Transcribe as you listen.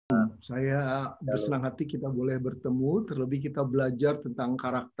Saya bersenang hati kita boleh bertemu, terlebih kita belajar tentang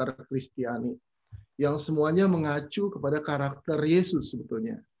karakter Kristiani, yang semuanya mengacu kepada karakter Yesus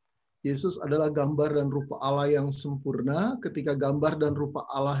sebetulnya. Yesus adalah gambar dan rupa Allah yang sempurna, ketika gambar dan rupa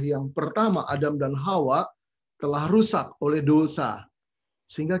Allah yang pertama, Adam dan Hawa, telah rusak oleh dosa.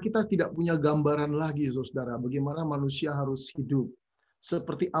 Sehingga kita tidak punya gambaran lagi, saudara, bagaimana manusia harus hidup.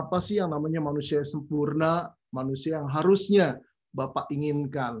 Seperti apa sih yang namanya manusia yang sempurna, manusia yang harusnya Bapak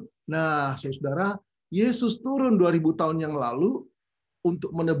inginkan. Nah, saudara, Yesus turun 2000 tahun yang lalu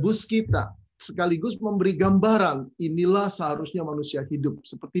untuk menebus kita, sekaligus memberi gambaran, inilah seharusnya manusia hidup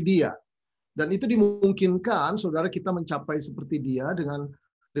seperti dia. Dan itu dimungkinkan, saudara, kita mencapai seperti dia dengan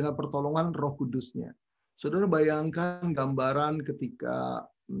pertolongan Roh Kudusnya. Saudara bayangkan gambaran ketika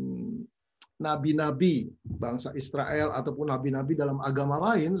nabi-nabi bangsa Israel ataupun nabi-nabi dalam agama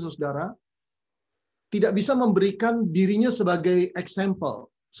lain, saudara, tidak bisa memberikan dirinya sebagai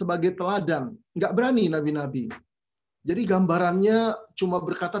example, sebagai teladan. Nggak berani nabi-nabi. Jadi gambarannya cuma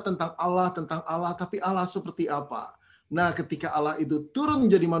berkata tentang Allah, tapi Allah seperti apa? Nah, ketika Allah itu turun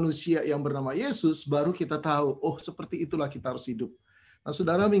menjadi manusia yang bernama Yesus, baru kita tahu, oh seperti itulah kita harus hidup. Nah,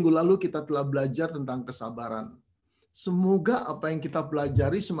 saudara, minggu lalu kita telah belajar tentang kesabaran. Semoga apa yang kita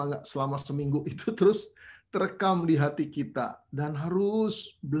pelajari selama seminggu itu terus terekam di hati kita. Dan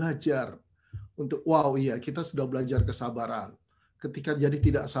harus belajar untuk, wow iya, kita sudah belajar kesabaran. Ketika jadi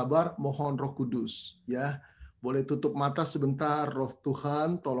tidak sabar, mohon Roh Kudus. Ya, boleh tutup mata sebentar, Roh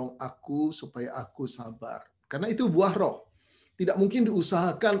Tuhan, tolong aku supaya aku sabar. Karena itu buah roh. Tidak mungkin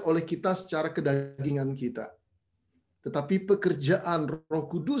diusahakan oleh kita secara kedagingan kita. Tetapi pekerjaan Roh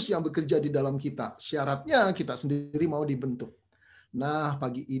Kudus yang bekerja di dalam kita, syaratnya kita sendiri mau dibentuk. Nah,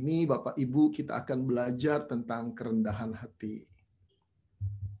 pagi ini Bapak Ibu kita akan belajar tentang kerendahan hati.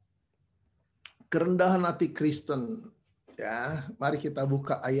 Kerendahan hati Kristen. Ya, mari kita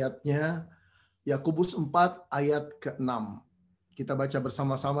buka ayatnya. Yakobus 4 ayat ke-6. Kita baca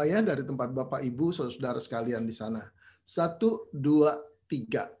bersama-sama ya dari tempat Bapak Ibu, saudara sekalian di sana. 1, 2,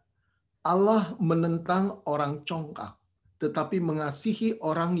 3. Allah menentang orang congkak, tetapi mengasihi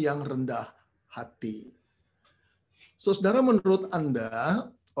orang yang rendah hati. Saudara, menurut Anda,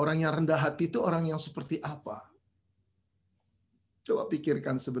 orang yang rendah hati itu orang yang seperti apa? Coba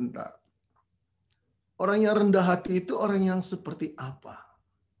pikirkan sebentar. Orang yang rendah hati itu orang yang seperti apa?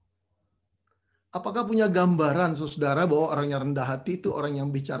 Apakah punya gambaran, saudara, bahwa orang yang rendah hati itu orang yang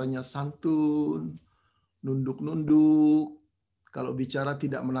bicaranya santun, nunduk-nunduk, kalau bicara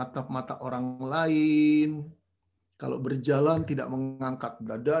tidak menatap mata orang lain, kalau berjalan tidak mengangkat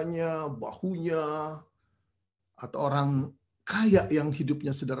dadanya, bahunya, atau orang kaya yang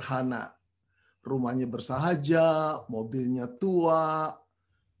hidupnya sederhana, rumahnya bersahaja, mobilnya tua,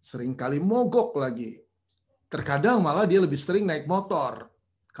 seringkali mogok lagi. Terkadang malah dia lebih sering naik motor.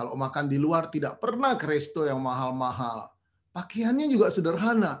 Kalau makan di luar tidak pernah ke resto yang mahal-mahal. Pakaiannya juga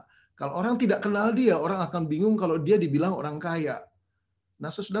sederhana. Kalau orang tidak kenal dia, orang akan bingung kalau dia dibilang orang kaya. Nah,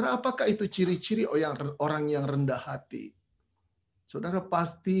 saudara, apakah itu ciri-ciri orang yang rendah hati? Saudara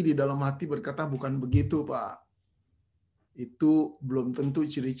pasti di dalam hati berkata, bukan begitu, Pak. Itu belum tentu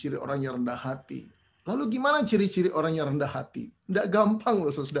ciri-ciri orang yang rendah hati. Lalu gimana ciri-ciri orang yang rendah hati? Tidak gampang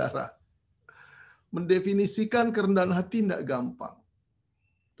loh, saudara. Mendefinisikan kerendahan hati tidak gampang.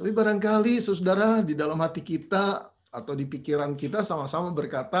 Tapi barangkali, saudara, di dalam hati kita atau di pikiran kita sama-sama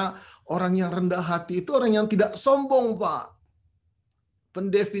berkata, orang yang rendah hati itu orang yang tidak sombong, Pak.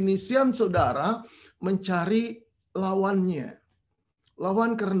 Pendefinisian saudara mencari lawannya.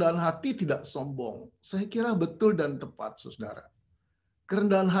 Lawan kerendahan hati tidak sombong. Saya kira betul dan tepat, saudara.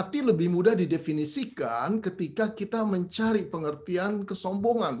 Kerendahan hati lebih mudah didefinisikan ketika kita mencari pengertian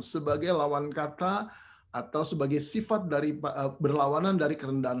kesombongan sebagai lawan kata atau sebagai sifat dari berlawanan dari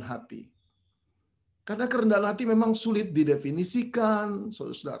kerendahan hati. Karena kerendahan hati memang sulit didefinisikan,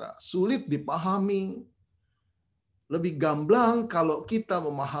 saudara, sulit dipahami. Lebih gamblang kalau kita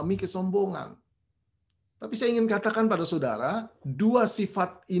memahami kesombongan. Tapi saya ingin katakan pada saudara, dua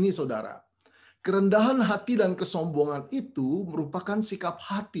sifat ini, saudara. Kerendahan hati dan kesombongan itu merupakan sikap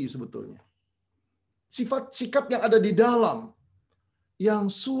hati sebetulnya. Sikap yang ada di dalam, yang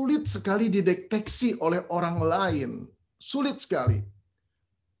sulit sekali dideteksi oleh orang lain. Sulit sekali.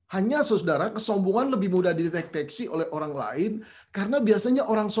 Hanya, saudara, kesombongan lebih mudah dideteksi oleh orang lain karena biasanya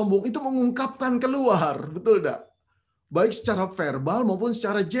orang sombong itu mengungkapkan keluar, betul tidak? Baik secara verbal maupun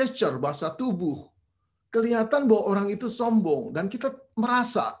secara gesture, bahasa tubuh. Kelihatan bahwa orang itu sombong dan kita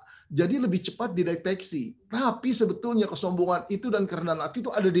merasa jadi lebih cepat dideteksi. Tapi sebetulnya kesombongan itu dan kerendahan hati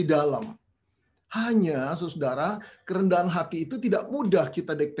itu ada di dalam. Hanya, saudara, kerendahan hati itu tidak mudah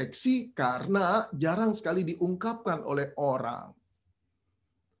kita deteksi karena jarang sekali diungkapkan oleh orang.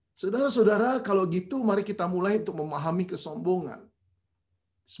 Saudara-saudara, kalau gitu mari kita mulai untuk memahami kesombongan.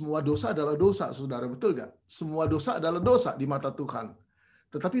 Semua dosa adalah dosa, saudara, betul nggak? Semua dosa adalah dosa di mata Tuhan.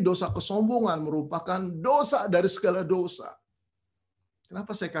 Tetapi dosa kesombongan merupakan dosa dari segala dosa.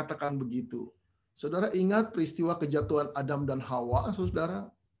 Kenapa saya katakan begitu? Saudara ingat peristiwa kejatuhan Adam dan Hawa,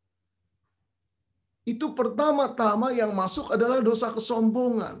 saudara? Itu pertama-tama yang masuk adalah dosa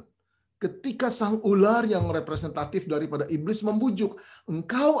kesombongan. Ketika sang ular yang representatif daripada iblis membujuk,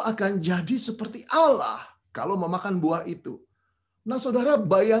 engkau akan jadi seperti Allah kalau memakan buah itu. Nah, saudara,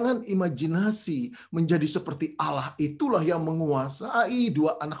 bayangan imajinasi menjadi seperti Allah itulah yang menguasai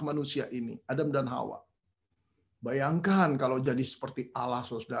dua anak manusia ini, Adam dan Hawa. Bayangkan kalau jadi seperti Allah,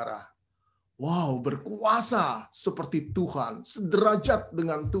 saudara. Wow, berkuasa seperti Tuhan, sederajat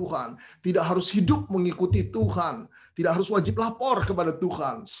dengan Tuhan, tidak harus hidup mengikuti Tuhan, tidak harus wajib lapor kepada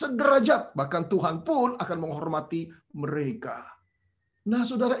Tuhan, sederajat, bahkan Tuhan pun akan menghormati mereka. Nah,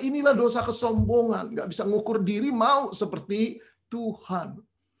 saudara, inilah dosa kesombongan, nggak bisa ngukur diri mau seperti Tuhan.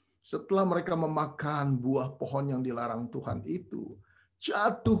 Setelah mereka memakan buah pohon yang dilarang Tuhan itu,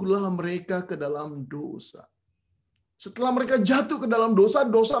 jatuhlah mereka ke dalam dosa. Setelah mereka jatuh ke dalam dosa,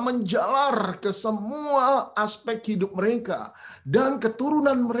 dosa menjalar ke semua aspek hidup mereka dan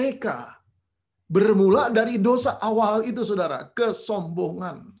keturunan mereka. Bermula dari dosa awal itu, saudara,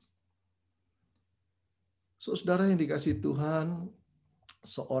 kesombongan. Saudara yang dikasihi Tuhan,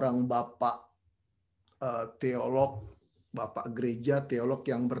 seorang bapak teolog, bapak gereja teolog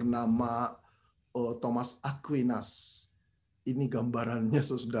yang bernama Thomas Aquinas. Ini gambarannya,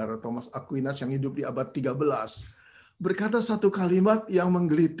 saudara. Thomas Aquinas yang hidup di abad 13. Berkata satu kalimat yang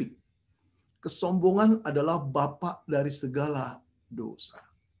menggelitik. Kesombongan adalah bapa dari segala dosa.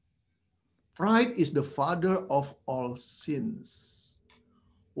 Pride is the father of all sins.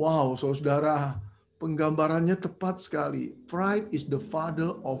 Wow, saudara, penggambarannya tepat sekali. Pride is the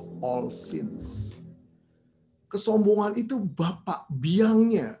father of all sins. Kesombongan itu bapak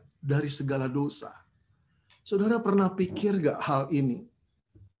biangnya dari segala dosa. Saudara pernah pikir gak hal ini?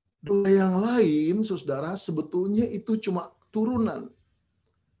 Dosa yang lain, saudara, sebetulnya itu cuma turunan.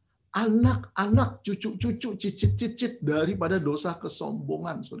 Anak-anak, cucu-cucu, cicit-cicit daripada dosa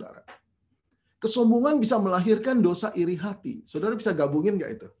kesombongan, saudara. Kesombongan bisa melahirkan dosa iri hati. Saudara bisa gabungin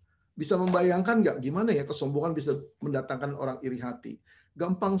nggak itu? Bisa membayangkan nggak gimana ya kesombongan bisa mendatangkan orang iri hati?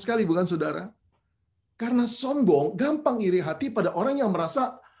 Gampang sekali, bukan, saudara? Karena sombong, gampang iri hati pada orang yang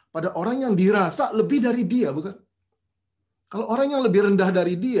merasa, pada orang yang dirasa lebih dari dia, bukan? Kalau orang yang lebih rendah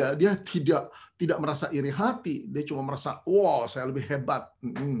dari dia, dia tidak merasa iri hati. Dia cuma merasa, wow, saya lebih hebat.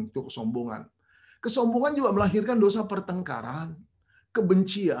 Itu kesombongan. Kesombongan juga melahirkan dosa pertengkaran,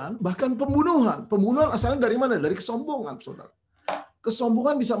 kebencian, bahkan pembunuhan. Pembunuhan asalnya dari mana? Dari kesombongan, saudara.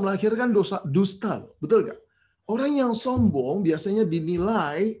 Kesombongan bisa melahirkan dosa dusta. Betul nggak? Orang yang sombong biasanya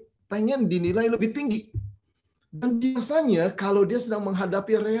pengen dinilai lebih tinggi. Dan biasanya kalau dia sedang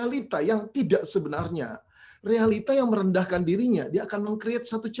menghadapi realita yang tidak sebenarnya, realita yang merendahkan dirinya, dia akan meng-create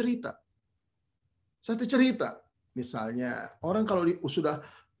satu cerita. Satu cerita. Misalnya, orang kalau sudah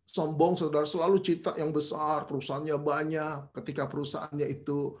sombong, saudara, selalu cerita yang besar, perusahaannya banyak, ketika perusahaannya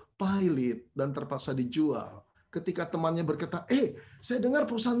itu pailit dan terpaksa dijual. Ketika temannya berkata, saya dengar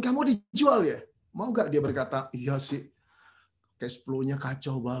perusahaan kamu dijual ya? Mau nggak dia berkata, iya sih, cash flow-nya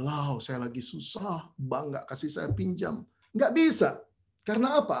kacau balau, saya lagi susah, bank nggak kasih saya pinjam. Nggak bisa.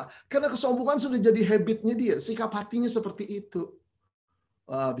 Karena apa? Karena kesombongan sudah jadi habitnya dia, sikap hatinya seperti itu.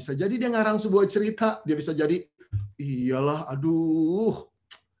 Bisa jadi dia ngarang sebuah cerita, dia bisa jadi, iyalah, aduh,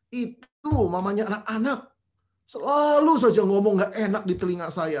 itu mamanya anak-anak. Selalu saja ngomong nggak enak di telinga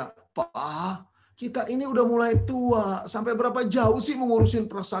saya. Pak, kita ini udah mulai tua, sampai berapa jauh sih mengurusin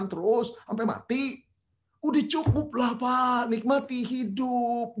perasaan terus, sampai mati? Udah cukup lah, Pak, nikmati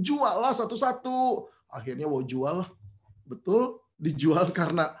hidup, jualah satu-satu. Akhirnya mau jual, betul, dijual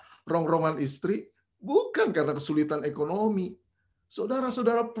karena rongrongan istri, bukan karena kesulitan ekonomi.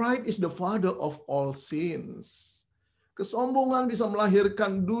 Saudara-saudara, pride is the father of all sins. Kesombongan bisa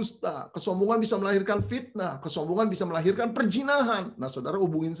melahirkan dusta, kesombongan bisa melahirkan fitnah, kesombongan bisa melahirkan perjinahan. Nah, saudara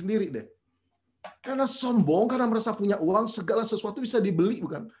hubungin sendiri deh. Karena sombong, karena merasa punya uang, segala sesuatu bisa dibeli,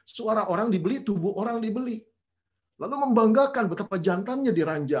 bukan? Suara orang dibeli, tubuh orang dibeli. Lalu membanggakan betapa jantannya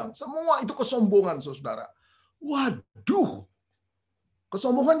diranjang. Semua itu kesombongan, saudara. Waduh,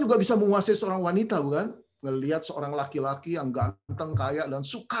 kesombongan juga bisa menguasai seorang wanita, bukan? Ngelihat seorang laki-laki yang ganteng, kaya, dan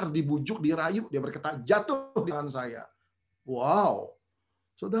sukar dibujuk, dirayu, dia berkata, jatuh di tangan saya. Wow.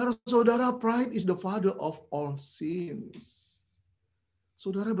 Saudara-saudara, pride is the father of all sins.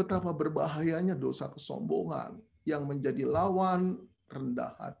 Saudara, betapa berbahayanya dosa kesombongan yang menjadi lawan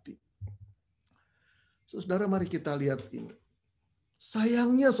rendah hati. Saudara, mari kita lihat ini.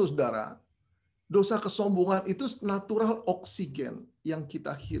 Sayangnya saudara, dosa kesombongan itu natural oksigen yang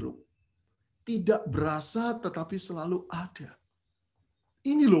kita hirup. Tidak berasa tetapi selalu ada.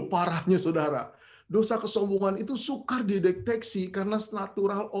 Ini loh parahnya saudara. Dosa kesombongan itu sukar dideteksi karena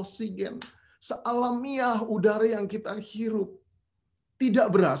natural oksigen. Sealamiah udara yang kita hirup. Tidak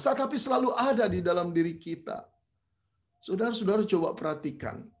berasa tapi selalu ada di dalam diri kita. Saudara-saudara coba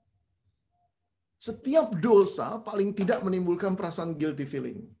perhatikan. Setiap dosa paling tidak menimbulkan perasaan guilty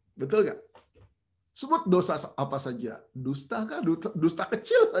feeling. Betul nggak? Sebut dosa apa saja. Dusta kah? Dusta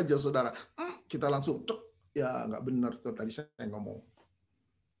kecil saja saudara. Kita langsung, ya nggak benar tuh tadi saya ngomong.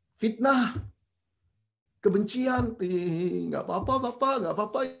 Fitnah, kebencian, nggak apa-apa bapak, nggak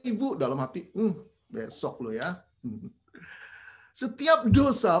apa-apa ibu, dalam hati, besok lo ya. Setiap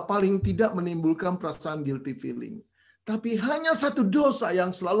dosa paling tidak menimbulkan perasaan guilty feeling. Tapi hanya satu dosa yang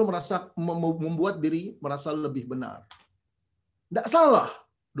selalu membuat diri merasa lebih benar. Tidak salah.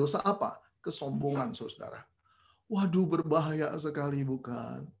 Dosa apa? Kesombongan, saudara. Waduh, berbahaya sekali,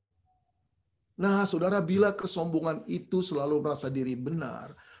 bukan? Nah, saudara, bila kesombongan itu selalu merasa diri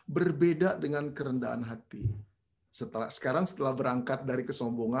benar, berbeda dengan kerendahan hati. Setelah berangkat dari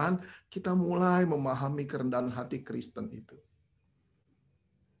kesombongan, kita mulai memahami kerendahan hati Kristen itu.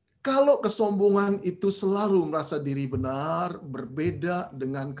 Kalau kesombongan itu selalu merasa diri benar, berbeda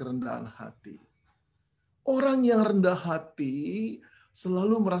dengan kerendahan hati. Orang yang rendah hati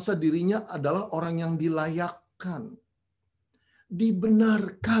selalu merasa dirinya adalah orang yang dilayakkan,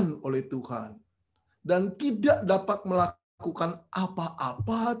 dibenarkan oleh Tuhan, dan tidak dapat melakukan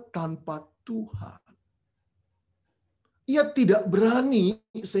apa-apa tanpa Tuhan. Ia tidak berani,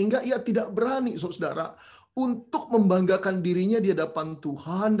 sehingga ia tidak berani, saudara, untuk membanggakan dirinya di hadapan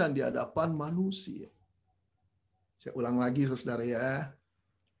Tuhan dan di hadapan manusia. Saya ulang lagi, saudara ya.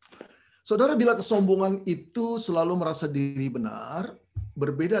 Saudara, bila kesombongan itu selalu merasa diri benar,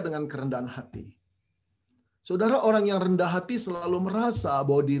 berbeda dengan kerendahan hati. Saudara, orang yang rendah hati selalu merasa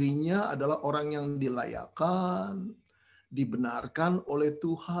bahwa dirinya adalah orang yang dilayakkan, dibenarkan oleh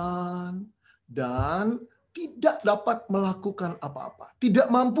Tuhan, dan tidak dapat melakukan apa-apa.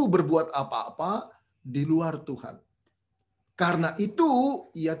 Tidak mampu berbuat apa-apa di luar Tuhan. Karena itu,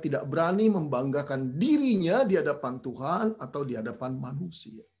 ia tidak berani membanggakan dirinya di hadapan Tuhan atau di hadapan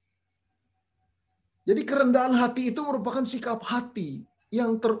manusia. Jadi kerendahan hati itu merupakan sikap hati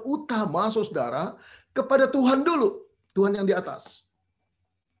yang terutama, saudara, kepada Tuhan dulu. Tuhan yang di atas.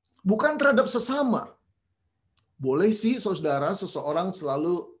 Bukan terhadap sesama. Boleh sih, saudara, seseorang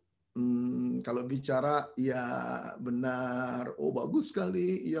selalu, kalau bicara, ya benar, oh bagus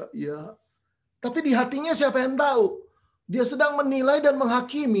sekali, ya. Tapi di hatinya siapa yang tahu? Dia sedang menilai dan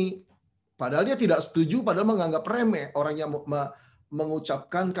menghakimi. Padahal dia tidak setuju, padahal menganggap remeh orang yang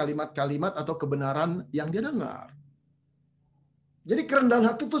mengucapkan kalimat-kalimat atau kebenaran yang dia dengar. Jadi kerendahan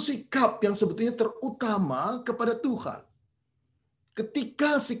hati itu sikap yang sebetulnya terutama kepada Tuhan.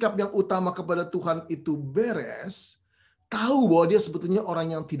 Ketika sikap yang utama kepada Tuhan itu beres, tahu bahwa dia sebetulnya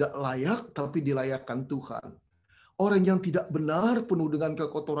orang yang tidak layak, tapi dilayakkan Tuhan. Orang yang tidak benar, penuh dengan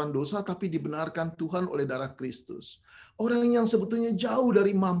kekotoran dosa, tapi dibenarkan Tuhan oleh darah Kristus. Orang yang sebetulnya jauh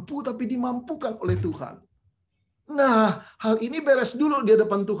dari mampu, tapi dimampukan oleh Tuhan. Nah, hal ini beres dulu di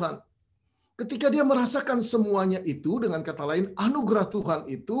hadapan Tuhan. Ketika dia merasakan semuanya itu, dengan kata lain, anugerah Tuhan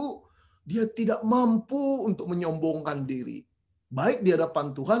itu, dia tidak mampu untuk menyombongkan diri. Baik di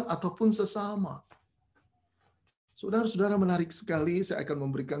hadapan Tuhan ataupun sesama. Saudara-saudara, menarik sekali, saya akan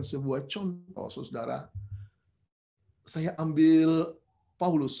memberikan sebuah contoh, saudara. Saya ambil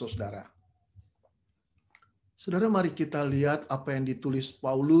Paulus, saudara. Saudara, mari kita lihat apa yang ditulis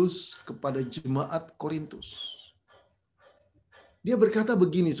Paulus kepada jemaat Korintus. Dia berkata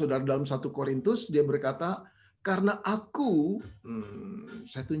begini, saudara, dalam 1 Korintus, dia berkata, karena aku,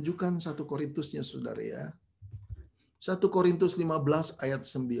 saya tunjukkan 1 Korintusnya, saudara ya. 1 Korintus 15 ayat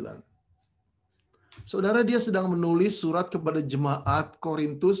 9. Saudara, dia sedang menulis surat kepada jemaat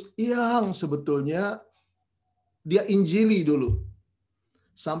Korintus yang sebetulnya dia injili dulu.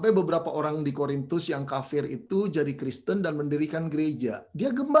 Sampai beberapa orang di Korintus yang kafir itu jadi Kristen dan mendirikan gereja. Dia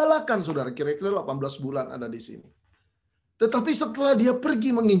gembalakan, saudara, kira-kira 18 bulan ada di sini. Tetapi setelah dia pergi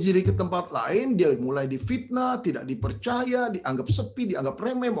menginjili ke tempat lain, dia mulai difitnah, tidak dipercaya, dianggap sepi, dianggap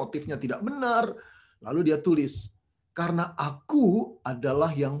remeh, motifnya tidak benar. Lalu dia tulis, karena aku adalah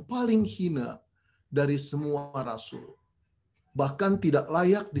yang paling hina dari semua rasul. Bahkan tidak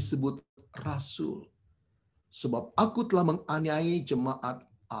layak disebut rasul. Sebab aku telah menganiayai jemaat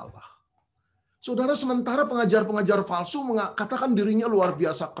Allah. Saudara, sementara pengajar-pengajar palsu mengatakan dirinya luar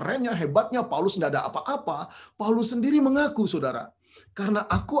biasa kerennya, hebatnya, Paulus tidak ada apa-apa, Paulus sendiri mengaku, saudara, karena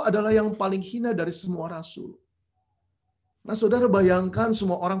aku adalah yang paling hina dari semua rasul. Nah, saudara bayangkan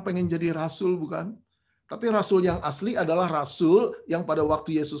semua orang pengen jadi rasul, bukan? Tapi rasul yang asli adalah rasul yang pada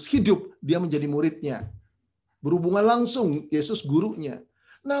waktu Yesus hidup, dia menjadi muridnya. Berhubungan langsung, Yesus gurunya.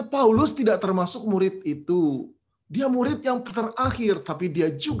 Nah, Paulus tidak termasuk murid itu. Dia murid yang terakhir, tapi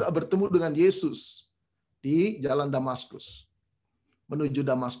dia juga bertemu dengan Yesus di jalan Damaskus, menuju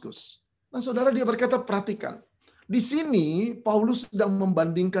Damaskus. Nah, saudara, dia berkata, perhatikan. Di sini, Paulus sedang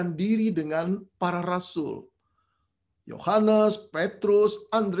membandingkan diri dengan para rasul. Yohanes, Petrus,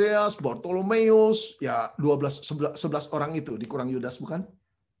 Andreas, Bartolomeus, ya 11 orang itu, dikurang Yudas, bukan?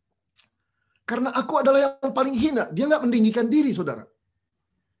 Karena aku adalah yang paling hina. Dia nggak meninggikan diri, saudara.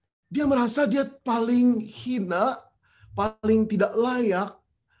 Dia merasa dia paling hina, paling tidak layak,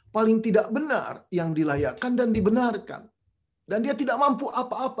 paling tidak benar, yang dilayakkan dan dibenarkan. Dan dia tidak mampu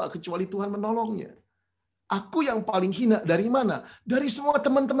apa-apa kecuali Tuhan menolongnya. Aku yang paling hina dari mana? Dari semua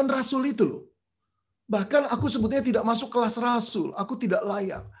teman-teman rasul itu loh. Bahkan aku sebutnya tidak masuk kelas rasul. Aku tidak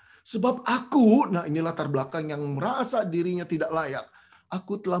layak. Sebab aku, nah ini latar belakang yang merasa dirinya tidak layak.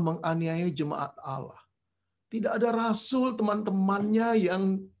 Aku telah menganiaya jemaat Allah. Tidak ada rasul teman-temannya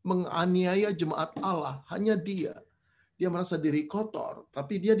yang menganiaya jemaat Allah. Hanya dia. Dia merasa diri kotor.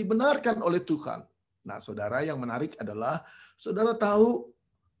 Tapi dia dibenarkan oleh Tuhan. Nah, saudara, yang menarik adalah, saudara tahu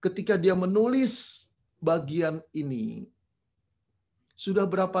ketika dia menulis bagian ini, sudah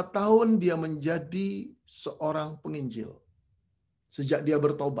berapa tahun dia menjadi seorang penginjil? Sejak dia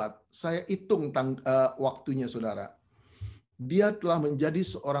bertobat. Saya hitung waktunya, saudara. Dia telah menjadi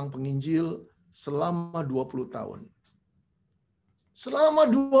seorang penginjil selama 20 tahun. Selama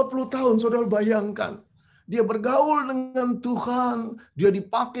 20 tahun, saudara bayangkan. Dia bergaul dengan Tuhan, dia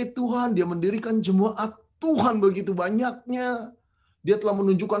dipakai Tuhan, dia mendirikan jemaat Tuhan begitu banyaknya. Dia telah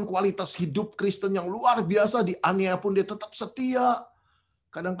menunjukkan kualitas hidup Kristen yang luar biasa, dianiaya pun dia tetap setia.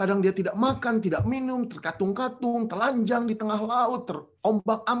 Kadang-kadang dia tidak makan, tidak minum, terkatung-katung, telanjang di tengah laut,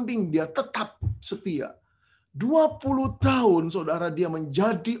 terombak-ambing, dia tetap setia. 20 tahun, saudara, dia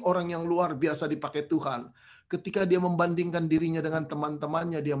menjadi orang yang luar biasa dipakai Tuhan. Ketika dia membandingkan dirinya dengan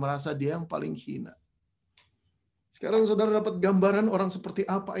teman-temannya, dia merasa dia yang paling hina. Sekarang saudara dapat gambaran orang seperti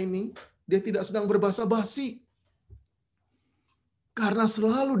apa ini? Dia tidak sedang berbasa-basi. Karena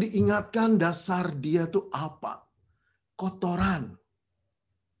selalu diingatkan dasar dia itu apa? Kotoran.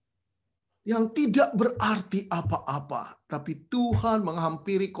 Yang tidak berarti apa-apa. Tapi Tuhan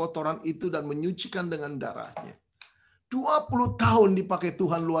menghampiri kotoran itu dan menyucikan dengan darahnya. 20 tahun dipakai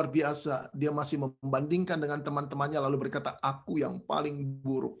Tuhan luar biasa. Dia masih membandingkan dengan teman-temannya lalu berkata, aku yang paling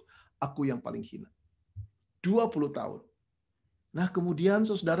buruk. Aku yang paling hina. 20 tahun. Nah, kemudian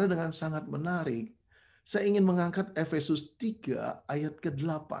saudara, dengan sangat menarik, saya ingin mengangkat Efesus 3 ayat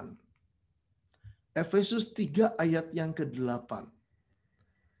ke-8. Efesus 3 ayat yang ke-8.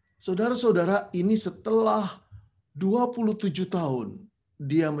 Saudara-saudara, ini setelah 27 tahun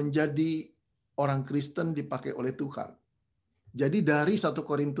dia menjadi orang Kristen dipakai oleh Tuhan. Jadi dari 1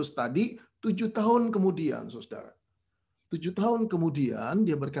 Korintus tadi, 7 tahun kemudian, saudara. 7 tahun kemudian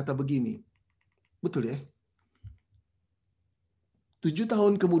dia berkata begini. Betul ya? 7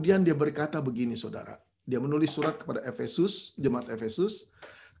 tahun kemudian dia berkata begini, saudara. Dia menulis surat kepada Efesus, jemaat Efesus.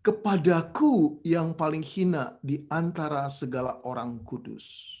 Kepadaku yang paling hina di antara segala orang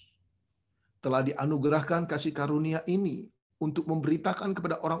kudus, telah dianugerahkan kasih karunia ini untuk memberitakan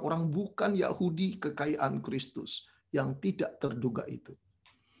kepada orang-orang bukan Yahudi kekayaan Kristus yang tidak terduga itu.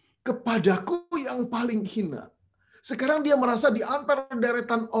 Kepadaku yang paling hina. Sekarang dia merasa di antara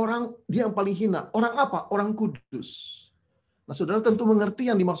deretan orang, dia yang paling hina. Orang apa? Orang kudus. Nah, saudara tentu mengerti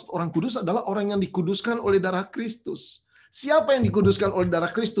yang dimaksud orang kudus adalah orang yang dikuduskan oleh darah Kristus. Siapa yang dikuduskan oleh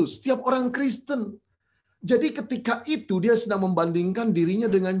darah Kristus? Setiap orang Kristen. Jadi ketika itu dia sedang membandingkan dirinya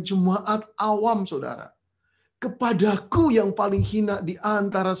dengan jemaat awam, saudara. Kepadaku yang paling hina di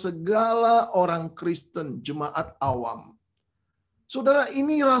antara segala orang Kristen, jemaat awam. Saudara,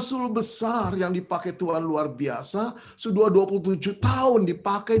 ini rasul besar yang dipakai Tuhan luar biasa. Sudah 27 tahun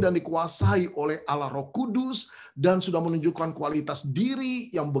dipakai dan dikuasai oleh Allah Roh Kudus dan sudah menunjukkan kualitas diri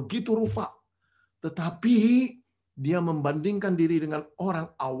yang begitu rupa. Tetapi dia membandingkan diri dengan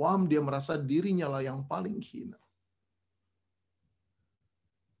orang awam, dia merasa dirinya lah yang paling hina.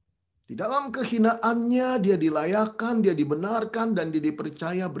 Di dalam kehinaannya dia dilayakan, dia dibenarkan, dan dia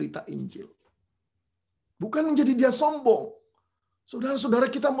dipercaya berita Injil. Bukan menjadi dia sombong. Saudara-saudara,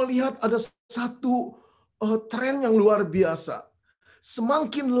 kita melihat ada satu tren yang luar biasa.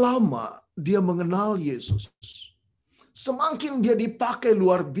 Semakin lama dia mengenal Yesus, semakin dia dipakai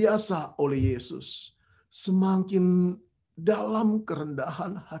luar biasa oleh Yesus, semakin dalam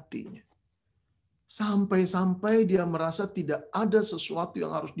kerendahan hatinya. Sampai-sampai dia merasa tidak ada sesuatu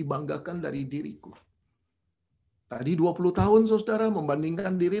yang harus dibanggakan dari diriku. Tadi 20 tahun saudara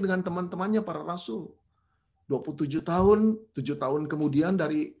membandingkan diri dengan teman-temannya para rasul. 27 tahun, 7 tahun kemudian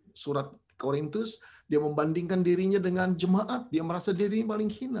dari surat Korintus, dia membandingkan dirinya dengan jemaat, dia merasa dirinya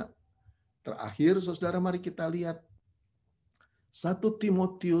paling hina. Terakhir saudara mari kita lihat 1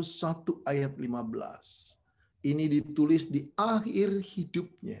 Timotius 1 ayat 15. Ini ditulis di akhir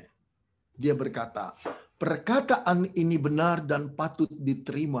hidupnya. Dia berkata, perkataan ini benar dan patut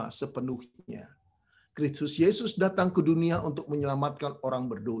diterima sepenuhnya. Kristus Yesus datang ke dunia untuk menyelamatkan orang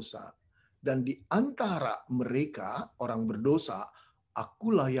berdosa. Dan di antara mereka, orang berdosa,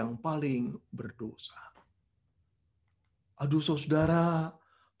 akulah yang paling berdosa. Aduh saudara,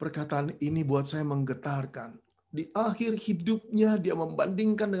 perkataan ini buat saya menggetarkan. Di akhir hidupnya dia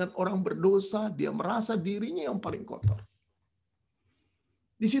membandingkan dengan orang berdosa, dia merasa dirinya yang paling kotor.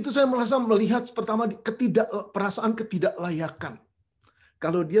 Di situ saya merasa melihat pertama perasaan ketidaklayakan.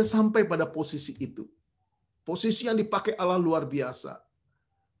 Kalau dia sampai pada posisi itu. Posisi yang dipakai Allah luar biasa.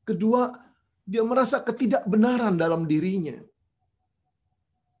 Kedua, dia merasa ketidakbenaran dalam dirinya.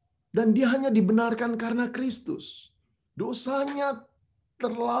 Dan dia hanya dibenarkan karena Kristus. Dosanya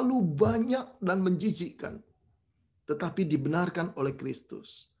terlalu banyak dan menjijikkan. Tetapi dibenarkan oleh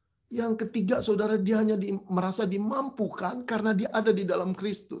Kristus. Yang ketiga, saudara, dia hanya merasa dimampukan karena dia ada di dalam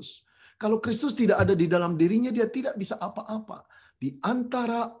Kristus. Kalau Kristus tidak ada di dalam dirinya, dia tidak bisa apa-apa. Di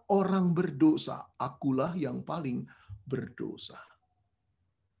antara orang berdosa, akulah yang paling berdosa.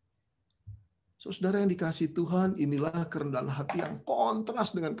 Saudara yang dikasihi Tuhan, inilah kerendahan hati yang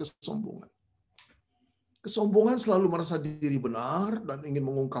kontras dengan kesombongan. Kesombongan selalu merasa diri benar dan ingin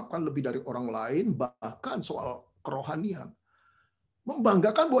mengungkapkan lebih dari orang lain, bahkan soal kerohanian.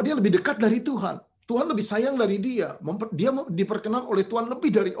 Membanggakan bahwa dia lebih dekat dari Tuhan. Tuhan lebih sayang dari dia. Dia diperkenan oleh Tuhan lebih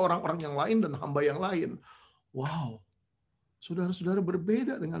dari orang-orang yang lain dan hamba yang lain. Wow. Saudara-saudara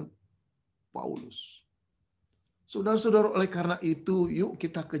berbeda dengan Paulus. Saudara-saudara, oleh karena itu, yuk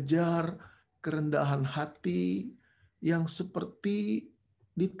kita kejar kerendahan hati yang seperti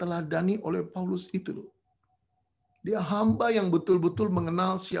diteladani oleh Paulus itu loh. Dia hamba yang betul-betul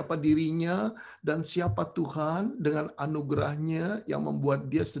mengenal siapa dirinya dan siapa Tuhan dengan anugerahnya yang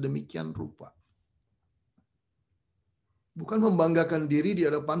membuat dia sedemikian rupa. Bukan membanggakan diri di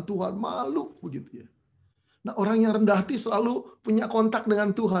hadapan Tuhan, malu begitu ya. Nah, orang yang rendah hati selalu punya kontak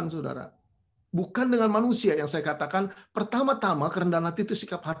dengan Tuhan, saudara. Bukan dengan manusia yang saya katakan, pertama-tama kerendahan hati itu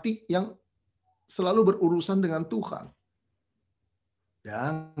sikap hati yang selalu berurusan dengan Tuhan.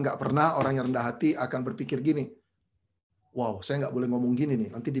 Dan nggak pernah orang yang rendah hati akan berpikir gini, wow, saya nggak boleh ngomong gini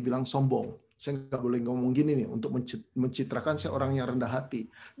nih, nanti dibilang sombong. Saya nggak boleh ngomong gini nih untuk mencitrakan saya orang yang rendah hati.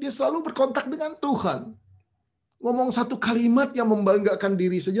 Dia selalu berkontak dengan Tuhan. Ngomong satu kalimat yang membanggakan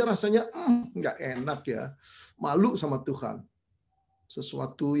diri saja rasanya nggak enak ya. Malu sama Tuhan.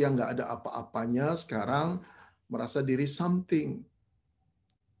 Sesuatu yang nggak ada apa-apanya sekarang merasa diri something.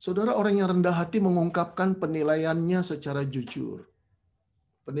 Saudara, orang yang rendah hati mengungkapkan penilaiannya secara jujur.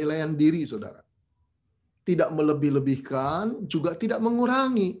 Penilaian diri, saudara. Tidak melebih-lebihkan, juga tidak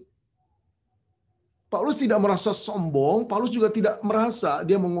mengurangi. Paulus tidak merasa sombong, Paulus juga tidak merasa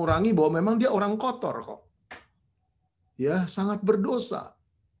dia mengurangi bahwa memang dia orang kotor kok. Ya, sangat berdosa.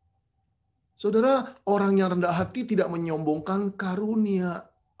 Saudara, orang yang rendah hati tidak menyombongkan karunia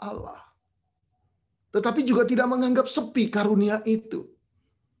Allah. Tetapi juga tidak menganggap sepi karunia itu.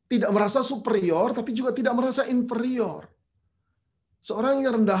 Tidak merasa superior, tapi juga tidak merasa inferior. Seorang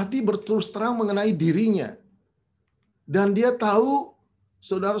yang rendah hati berterus terang mengenai dirinya. Dan dia tahu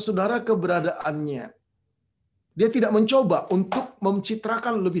saudara-saudara keberadaannya. Dia tidak mencoba untuk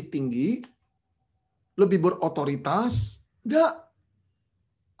mencitrakan lebih tinggi, lebih berotoritas. Enggak.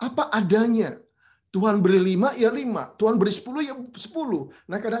 Apa adanya. Tuhan beri 5, ya 5. Tuhan beri 10, ya 10.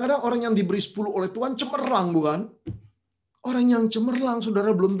 Nah, kadang-kadang orang yang diberi 10 oleh Tuhan cemerlang, bukan? Orang yang cemerlang, saudara,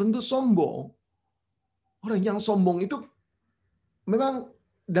 belum tentu sombong. Orang yang sombong itu memang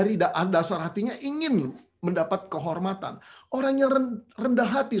dari dasar hatinya ingin mendapat kehormatan. Orang yang rendah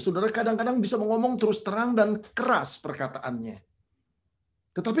hati, saudara, kadang-kadang bisa ngomong terus terang dan keras perkataannya.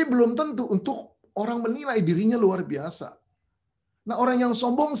 Tetapi belum tentu untuk orang menilai dirinya luar biasa. Nah, orang yang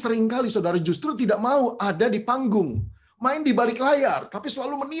sombong seringkali, saudara, justru tidak mau ada di panggung. Main di balik layar, tapi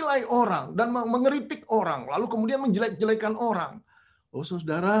selalu menilai orang dan mengeritik orang, lalu kemudian menjelek-jelekan orang. Oh,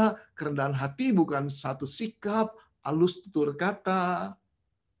 saudara, kerendahan hati bukan satu sikap, halus tutur kata,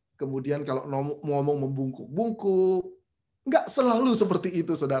 kemudian kalau ngomong membungkuk-bungkuk. Enggak selalu seperti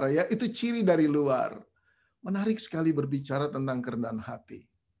itu, saudara ya. Itu ciri dari luar. Menarik sekali berbicara tentang kerendahan hati.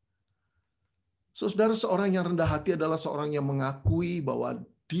 Saudara, seorang yang rendah hati adalah seorang yang mengakui bahwa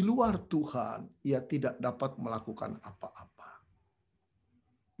di luar Tuhan, ia tidak dapat melakukan apa-apa.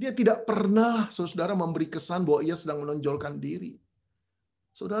 Dia tidak pernah, saudara, memberi kesan bahwa ia sedang menonjolkan diri.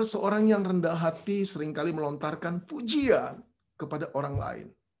 Saudara, seorang yang rendah hati seringkali melontarkan pujian kepada orang lain.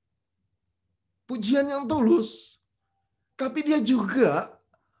 Pujian yang tulus. Tapi dia juga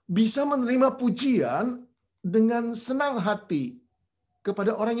bisa menerima pujian dengan senang hati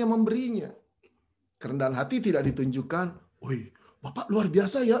kepada orang yang memberinya. Kerendahan hati tidak ditunjukkan, "Wih, Bapak luar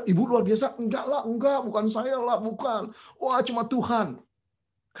biasa ya, Ibu luar biasa." Enggak lah, enggak, bukan saya lah, bukan. Wah, cuma Tuhan.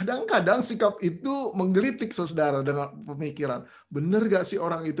 Kadang-kadang sikap itu menggelitik, saudara, dengan pemikiran, benar gak sih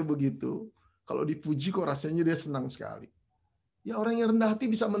orang itu begitu? Kalau dipuji kok rasanya dia senang sekali. Ya, orang yang rendah hati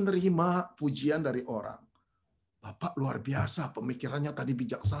bisa menerima pujian dari orang. Bapak luar biasa, pemikirannya tadi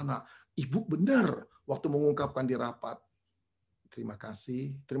bijaksana. Ibu benar waktu mengungkapkan di rapat. Terima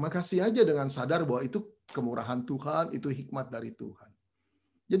kasih. Terima kasih aja dengan sadar bahwa itu kemurahan Tuhan, itu hikmat dari Tuhan.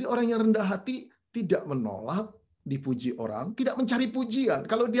 Jadi orang yang rendah hati tidak menolak dipuji orang, tidak mencari pujian.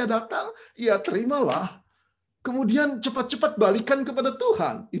 Kalau dia datang, ya terimalah. Kemudian cepat-cepat balikan kepada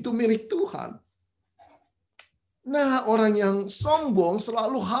Tuhan. Itu milik Tuhan. Nah, orang yang sombong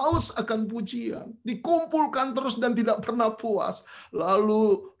selalu haus akan pujian. Dikumpulkan terus dan tidak pernah puas.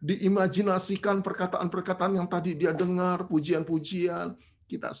 Lalu diimajinasikan perkataan-perkataan yang tadi dia dengar, pujian-pujian.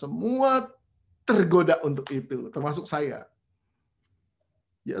 Kita semua tergoda untuk itu, termasuk saya.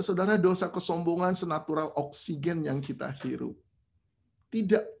 Ya, saudara, dosa kesombongan senatural oksigen yang kita hirup.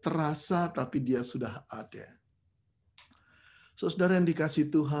 Tidak terasa, tapi dia sudah ada. Saudara yang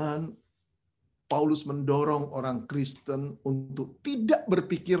dikasihi Tuhan, Paulus mendorong orang Kristen untuk tidak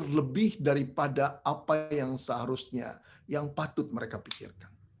berpikir lebih daripada apa yang seharusnya, yang patut mereka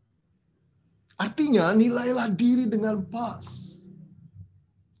pikirkan. Artinya, nilailah diri dengan pas.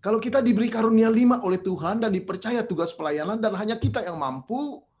 Kalau kita diberi karunia 5 oleh Tuhan dan dipercaya tugas pelayanan dan hanya kita yang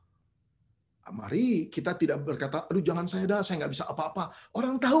mampu, mari kita tidak berkata, aduh jangan saya dah, saya nggak bisa apa-apa.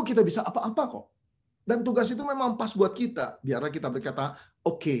 Orang tahu kita bisa apa-apa kok. Dan tugas itu memang pas buat kita. Biarlah kita berkata,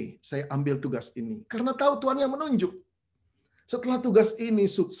 oke, saya ambil tugas ini. Karena tahu Tuhan yang menunjuk. Setelah tugas ini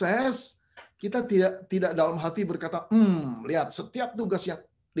sukses, kita tidak dalam hati berkata, lihat setiap tugas yang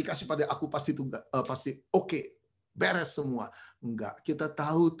dikasih pada aku pasti oke, beres semua. Enggak, kita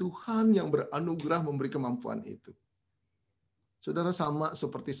tahu Tuhan yang beranugerah memberi kemampuan itu. Saudara, sama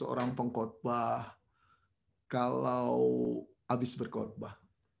seperti seorang pengkhotbah kalau habis berkhotbah.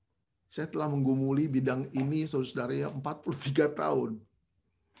 Saya telah menggumuli bidang ini, saudara, 43 tahun.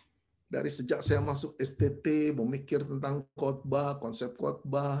 Dari sejak saya masuk STT, memikir tentang khotbah, konsep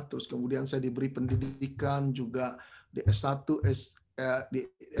khotbah, terus kemudian saya diberi pendidikan juga di S1, di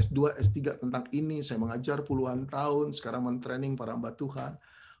S2, S3 tentang ini. Saya mengajar puluhan tahun, sekarang mentraining para hamba Tuhan.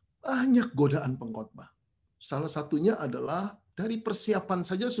 Banyak godaan pengkhotbah. Salah satunya adalah dari persiapan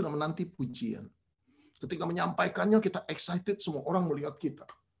saja sudah menanti pujian. Ketika menyampaikannya kita excited, semua orang melihat kita.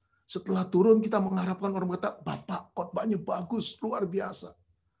 Setelah turun kita mengharapkan orang berkata, Bapak khotbahnya bagus, luar biasa.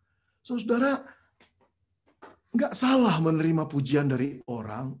 Saudara, nggak salah menerima pujian dari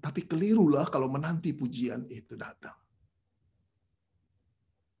orang, tapi kelirulah kalau menanti pujian itu datang.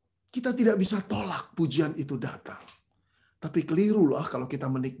 Kita tidak bisa tolak pujian itu datang. Tapi kelirulah kalau kita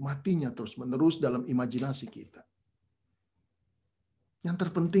menikmatinya terus-menerus dalam imajinasi kita. Yang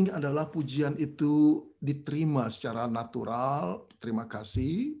terpenting adalah pujian itu diterima secara natural, terima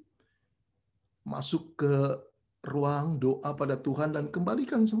kasih, masuk ke ruang doa pada Tuhan dan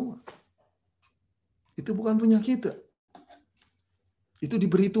kembalikan semua. Itu bukan punya kita. Itu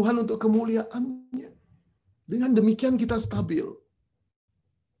diberi Tuhan untuk kemuliaannya. Dengan demikian kita stabil.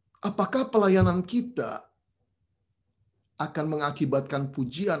 Apakah pelayanan kita akan mengakibatkan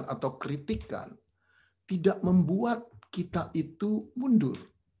pujian atau kritikan tidak membuat kita itu mundur?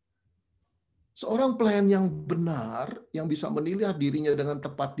 Seorang pelayan yang benar, yang bisa menilai dirinya dengan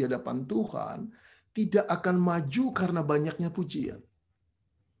tepat di hadapan Tuhan, tidak akan maju karena banyaknya pujian.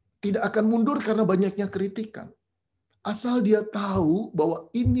 Tidak akan mundur karena banyaknya kritikan. Asal dia tahu bahwa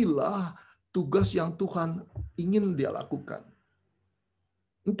inilah tugas yang Tuhan ingin dia lakukan.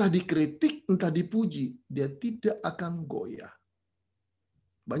 Entah dikritik, entah dipuji, dia tidak akan goyah.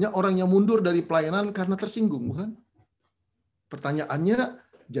 Banyak orang yang mundur dari pelayanan karena tersinggung, bukan? Pertanyaannya,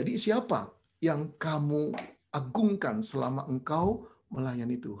 jadi siapa yang kamu agungkan selama engkau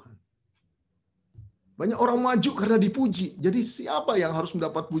melayani Tuhan? Banyak orang maju karena dipuji. Jadi siapa yang harus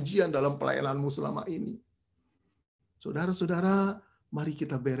mendapat pujian dalam pelayananmu selama ini? Saudara-saudara, mari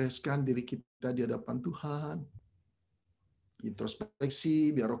kita bereskan diri kita di hadapan Tuhan.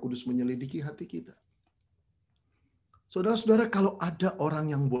 Introspeksi, biar Roh Kudus menyelidiki hati kita. Saudara-saudara, kalau ada orang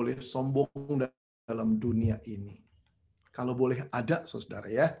yang boleh sombong dalam dunia ini, kalau boleh ada, saudara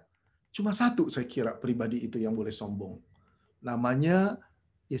ya, cuma satu saya kira pribadi itu yang boleh sombong. Namanya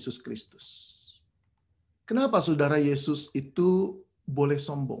Yesus Kristus. Kenapa saudara Yesus itu boleh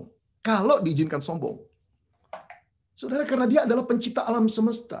sombong? Kalau diizinkan sombong. Saudara, karena dia adalah pencipta alam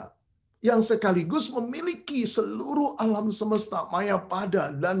semesta, yang sekaligus memiliki seluruh alam semesta, maya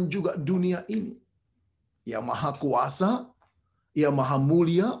pada, dan juga dunia ini. Ia maha kuasa, ia maha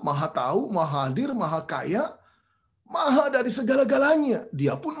mulia, maha tahu, maha hadir, maha kaya, maha dari segala-galanya.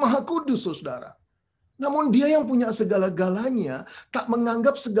 Dia pun maha kudus, saudara. Namun dia yang punya segala-galanya, tak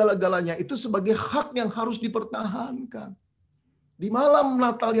menganggap segala-galanya itu sebagai hak yang harus dipertahankan. Di malam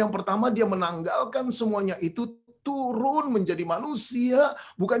Natal yang pertama, dia menanggalkan semuanya itu, turun menjadi manusia,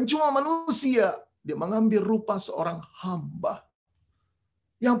 bukan cuma manusia. Dia mengambil rupa seorang hamba.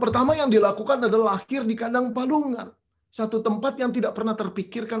 Yang pertama yang dilakukan adalah lahir di kandang palungan. Satu tempat yang tidak pernah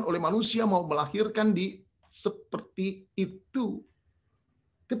terpikirkan oleh manusia mau melahirkan di seperti itu.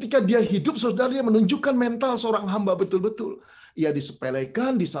 Ketika dia hidup, saudara, dia menunjukkan mental seorang hamba betul-betul. Ia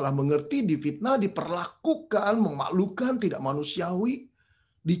disepelekan, disalah mengerti, difitnah, diperlakukan, memalukan, tidak manusiawi,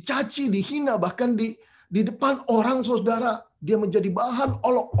 dicaci, dihina, bahkan di depan orang, saudara, dia menjadi bahan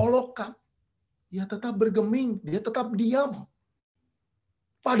olok-olokan. Dia tetap bergeming, dia tetap diam.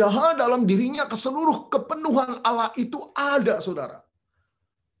 Padahal dalam dirinya keseluruh kepenuhan Allah itu ada, saudara.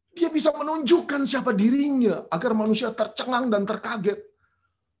 Dia bisa menunjukkan siapa dirinya agar manusia tercengang dan terkaget.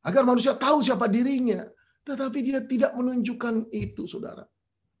 Agar manusia tahu siapa dirinya. Tetapi dia tidak menunjukkan itu, saudara.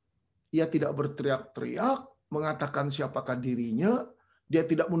 Ia tidak berteriak-teriak, mengatakan siapakah dirinya. Dia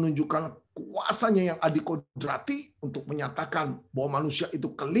tidak menunjukkan kuasanya yang adikodrati untuk menyatakan bahwa manusia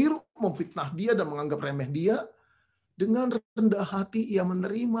itu keliru, memfitnah dia dan menganggap remeh dia. Dengan rendah hati ia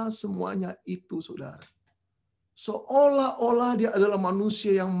menerima semuanya itu, saudara. Seolah-olah dia adalah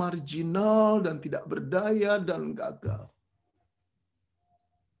manusia yang marginal dan tidak berdaya dan gagal.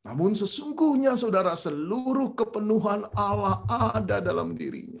 Namun sesungguhnya, saudara, seluruh kepenuhan Allah ada dalam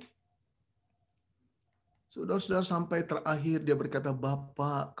dirinya. Saudara-saudara, sampai terakhir dia berkata,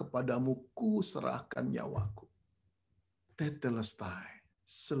 Bapa, kepadamu ku serahkan nyawaku. Tetelestai,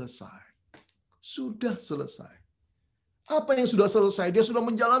 selesai. Sudah selesai. Apa yang sudah selesai? Dia sudah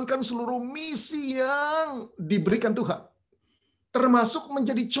menjalankan seluruh misi yang diberikan Tuhan. Termasuk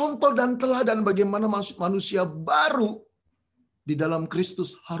menjadi contoh dan teladan bagaimana manusia baru di dalam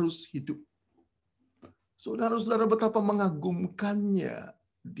Kristus harus hidup. Saudara-saudara, betapa mengagumkannya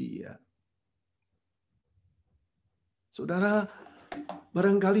dia. Saudara,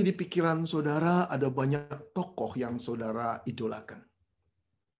 barangkali di pikiran saudara ada banyak tokoh yang saudara idolakan.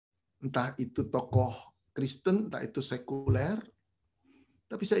 Entah itu tokoh Kristen, entah itu sekuler.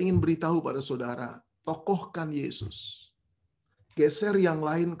 Tapi saya ingin beritahu pada saudara, tokohkan Yesus. Geser yang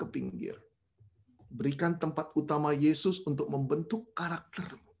lain ke pinggir. Berikan tempat utama Yesus untuk membentuk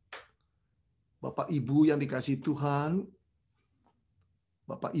karaktermu. Bapak Ibu yang dikasihi Tuhan,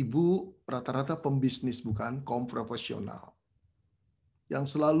 Bapak Ibu rata-rata pembisnis, bukan? Kaum profesional.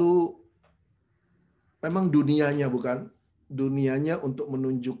 Yang selalu memang dunianya, bukan? Dunianya untuk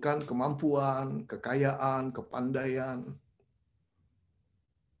menunjukkan kemampuan, kekayaan, kepandaian.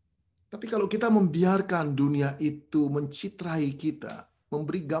 Tapi kalau kita membiarkan dunia itu mencitrai kita,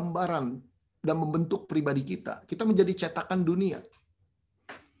 memberi gambaran dan membentuk pribadi kita, kita menjadi cetakan dunia.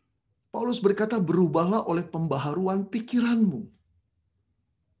 Paulus berkata, berubahlah oleh pembaharuan pikiranmu.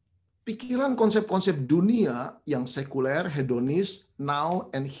 Pikiran konsep-konsep dunia yang sekuler, hedonis,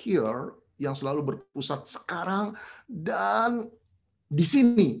 now and here, yang selalu berpusat sekarang dan di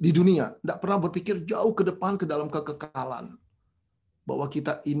sini, di dunia. Tidak pernah berpikir jauh ke depan, ke dalam kekekalan. Bahwa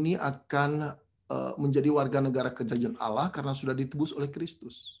kita ini akan menjadi warga negara kerajaan Allah karena sudah ditebus oleh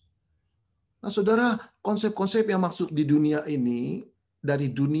Kristus. Nah, saudara, konsep-konsep yang maksud di dunia ini,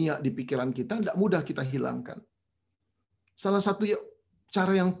 dari dunia di pikiran kita, tidak mudah kita hilangkan. Salah satu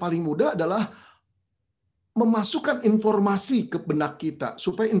cara yang paling mudah adalah memasukkan informasi ke benak kita,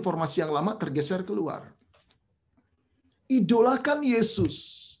 supaya informasi yang lama tergeser keluar. Idolakan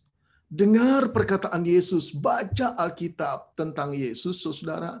Yesus. Dengar perkataan Yesus, baca Alkitab tentang Yesus,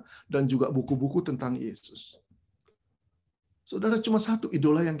 saudara, dan juga buku-buku tentang Yesus. Saudara, cuma satu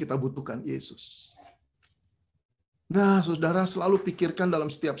idola yang kita butuhkan, Yesus. Nah, saudara, selalu pikirkan dalam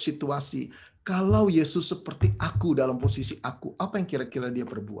setiap situasi, kalau Yesus seperti aku dalam posisi aku, apa yang kira-kira dia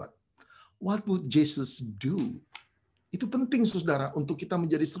perbuat? What would Jesus do? Itu penting, saudara, untuk kita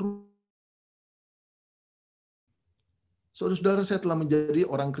menjadi seru. Saudara-saudara, saya telah menjadi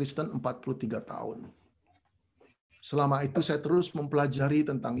orang Kristen 43 tahun. Selama itu saya terus mempelajari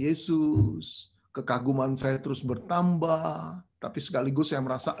tentang Yesus. Kekaguman saya terus bertambah. Tapi sekaligus saya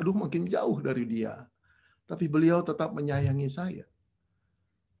merasa, aduh makin jauh dari dia. Tapi beliau tetap menyayangi saya.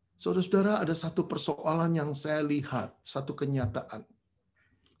 Saudara-saudara, ada satu persoalan yang saya lihat, satu kenyataan.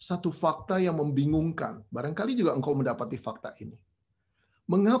 satu fakta yang membingungkan. Barangkali juga engkau mendapati fakta ini.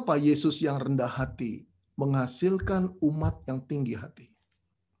 Mengapa Yesus yang rendah hati menghasilkan umat yang tinggi hati?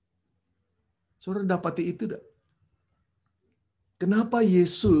 Saudara dapati itu tidak? Kenapa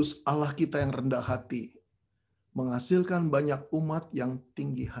Yesus, Allah kita yang rendah hati, menghasilkan banyak umat yang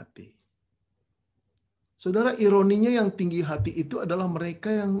tinggi hati? Saudara, ironinya yang tinggi hati itu adalah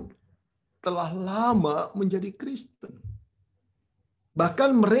mereka yang telah lama menjadi Kristen. Bahkan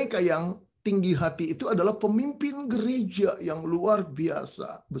mereka yang tinggi hati itu adalah pemimpin gereja yang luar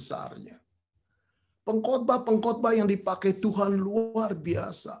biasa besarnya. Pengkhotbah-pengkhotbah yang dipakai Tuhan luar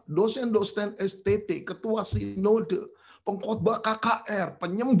biasa. Dosen-dosen STT, ketua sinode, pengkhotbah KKR,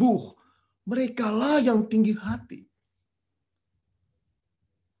 penyembuh. Merekalah yang tinggi hati.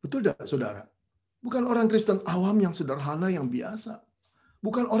 Betul tidak, saudara? Bukan orang Kristen awam yang sederhana, yang biasa.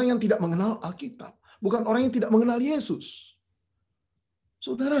 Bukan orang yang tidak mengenal Alkitab. Bukan orang yang tidak mengenal Yesus.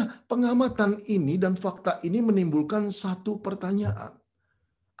 Saudara, pengamatan ini dan fakta ini menimbulkan satu pertanyaan.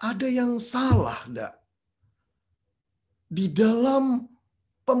 Ada yang salah enggak di dalam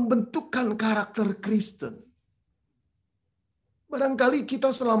pembentukan karakter Kristen? Barangkali kita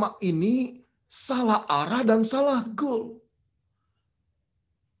selama ini salah arah dan salah goal.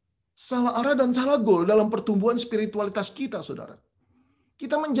 Salah arah dan salah goal dalam pertumbuhan spiritualitas kita, saudara.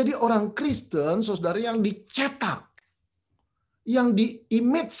 Kita menjadi orang Kristen, saudara, yang dicetak, yang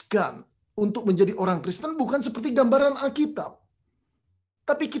diimage-kan untuk menjadi orang Kristen bukan seperti gambaran Alkitab.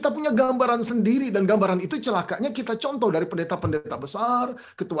 Tapi kita punya gambaran sendiri, dan gambaran itu celakanya kita contoh dari pendeta-pendeta besar,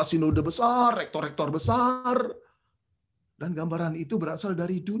 ketua sinode besar, rektor-rektor besar. Dan gambaran itu berasal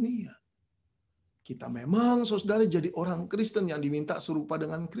dari dunia. Kita memang, saudara, jadi orang Kristen yang diminta serupa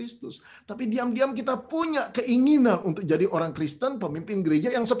dengan Kristus. Tapi diam-diam kita punya keinginan untuk jadi orang Kristen, pemimpin gereja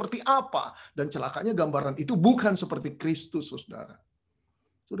yang seperti apa. Dan celakanya gambaran itu bukan seperti Kristus, saudara.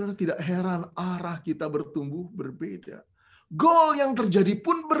 Saudara, tidak heran arah kita bertumbuh berbeda. Goal yang terjadi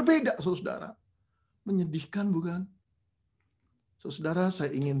pun berbeda, saudara. Menyedihkan, bukan? Saudara,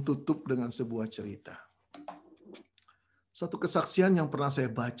 saya ingin tutup dengan sebuah cerita. Satu kesaksian yang pernah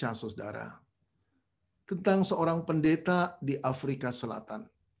saya baca, saudara, tentang seorang pendeta di Afrika Selatan.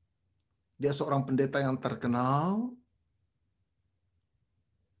 Dia seorang pendeta yang terkenal,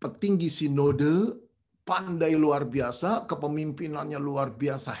 petinggi sinode, pandai luar biasa, kepemimpinannya luar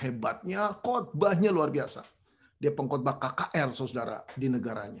biasa hebatnya, khotbahnya luar biasa. Dia pengkhotbah KKR, saudara, di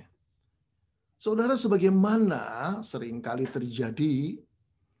negaranya. Saudara, sebagaimana seringkali terjadi,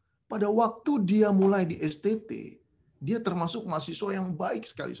 pada waktu dia mulai di STT, dia termasuk mahasiswa yang baik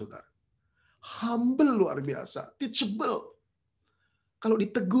sekali, saudara. Humble luar biasa, teachable. Kalau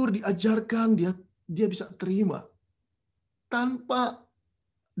ditegur, diajarkan, dia bisa terima. Tanpa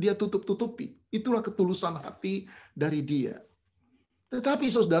dia tutup-tutupi. Itulah ketulusan hati dari dia. Tetapi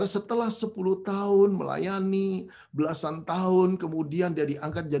saudara, setelah 10 tahun melayani, belasan tahun, kemudian dia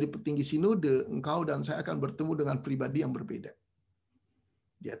diangkat jadi petinggi sinode, engkau dan saya akan bertemu dengan pribadi yang berbeda.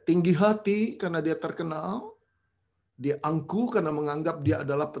 Dia tinggi hati karena dia terkenal, dia angkuh karena menganggap dia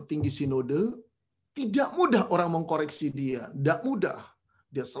adalah petinggi sinode. Tidak mudah orang mengkoreksi dia, tidak mudah.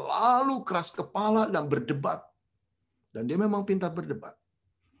 Dia selalu keras kepala dan berdebat. Dan dia memang pintar berdebat.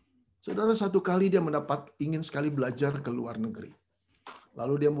 Saudara, satu kali dia ingin sekali belajar ke luar negeri.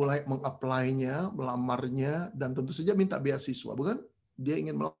 Lalu dia mulai meng-apply-nya, melamarnya, dan tentu saja minta beasiswa, bukan? Dia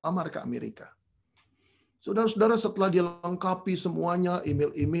ingin melamar ke Amerika. Saudara-saudara, setelah dia lengkapi semuanya,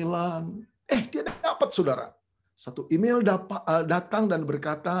 email-emailan, dia dapat, saudara. Satu email datang dan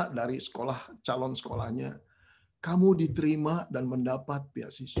berkata dari sekolah, calon sekolahnya, kamu diterima dan mendapat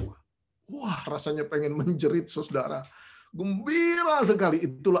beasiswa. Wah, rasanya pengen menjerit, saudara. Gembira sekali.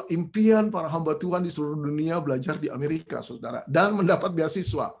 Itulah impian para hamba Tuhan di seluruh dunia, belajar di Amerika, saudara. Dan mendapat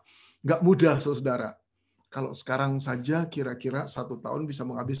beasiswa. Nggak mudah, saudara. Kalau sekarang saja kira-kira 1 tahun bisa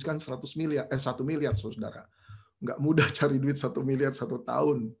menghabiskan 1 miliar, saudara. Nggak mudah cari duit 1 miliar 1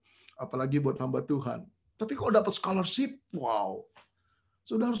 tahun. Apalagi buat hamba Tuhan. Tapi kalau dapat scholarship, wow.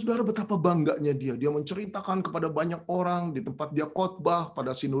 Saudara-saudara, betapa bangganya dia. Dia menceritakan kepada banyak orang di tempat dia khotbah,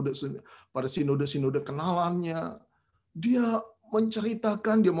 pada sinode kenalannya. Dia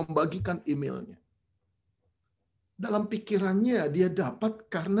menceritakan, dia membagikan emailnya. Dalam pikirannya dia dapat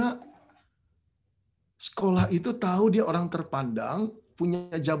karena sekolah itu tahu dia orang terpandang,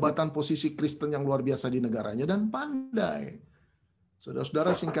 punya jabatan posisi Kristen yang luar biasa di negaranya, dan pandai.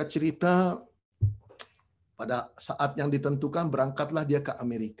 Saudara-saudara, singkat cerita, pada saat yang ditentukan berangkatlah dia ke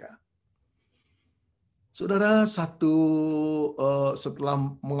Amerika. Saudara, setelah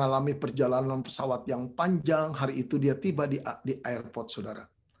mengalami perjalanan pesawat yang panjang, hari itu dia tiba di airport, saudara.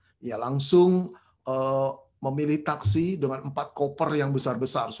 Ya langsung memilih taksi dengan 4 koper yang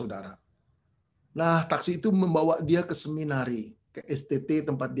besar-besar, saudara. Nah, taksi itu membawa dia ke seminari, ke STT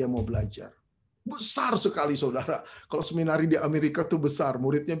tempat dia mau belajar. Besar sekali, saudara. Kalau seminari di Amerika tuh besar,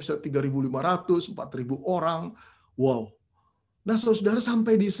 muridnya bisa 3.500, 4.000 orang. Wow. Nah, saudara,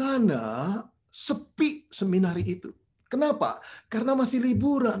 sampai di sana, sepi seminari itu. Kenapa? Karena masih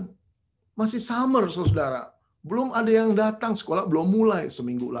liburan. Masih summer, saudara. Belum ada yang datang, sekolah belum mulai.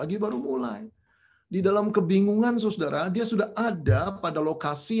 Seminggu lagi baru mulai. Di dalam kebingungan, saudara, dia sudah ada pada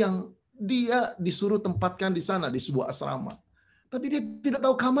lokasi yang dia disuruh tempatkan di sana, di sebuah asrama. Tapi dia tidak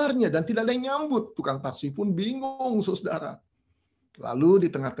tahu kamarnya dan tidak ada yang nyambut. Tukang taksi pun bingung, saudara. Lalu di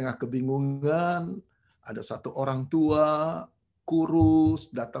tengah-tengah kebingungan, ada satu orang tua,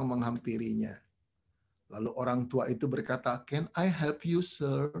 kurus, datang menghampirinya. Lalu orang tua itu berkata, "Can I help you,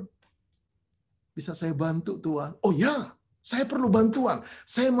 sir?" Bisa saya bantu, Tuan? Oh ya, saya perlu bantuan.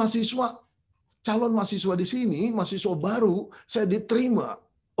 Saya calon mahasiswa di sini, mahasiswa baru, saya diterima.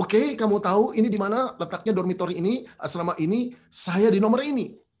 Oke, kamu tahu ini di mana letaknya dormitori ini, asrama ini, saya di nomor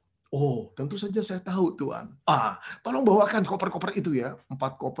ini. Oh, tentu saja saya tahu, Tuan. Tolong bawakan koper-koper itu ya.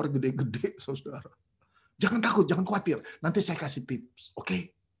 4 koper gede-gede, saudara. Jangan takut, jangan khawatir. Nanti saya kasih tips,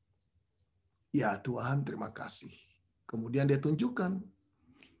 oke? Ya, Tuhan, terima kasih. Kemudian dia tunjukkan.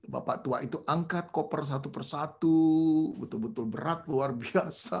 Bapak tua itu angkat koper satu persatu, betul-betul berat, luar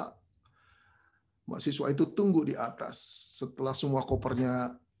biasa. Mahasiswa itu tunggu di atas. Setelah semua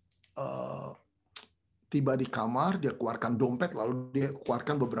kopernya tiba di kamar, dia keluarkan dompet, lalu dia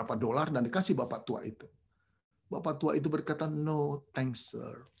keluarkan beberapa dolar dan dikasih bapak tua itu. Bapak tua itu berkata, "No, thanks,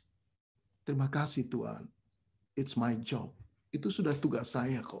 sir. Terima kasih, Tuan. It's my job. Itu sudah tugas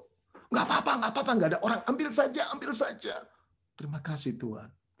saya kok." Nggak apa-apa, nggak ada orang. Ambil saja. Terima kasih, Tuan.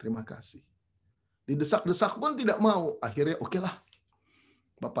 Terima kasih. Didesak-desak pun tidak mau. Akhirnya, oke lah.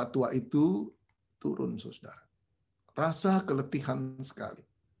 Bapak tua itu turun, saudara. Rasa keletihan sekali.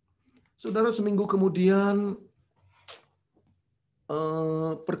 Saudara, seminggu kemudian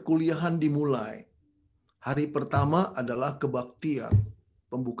perkuliahan dimulai. Hari pertama adalah kebaktian,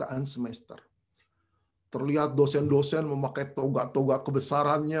 pembukaan semester. Terlihat dosen-dosen memakai toga-toga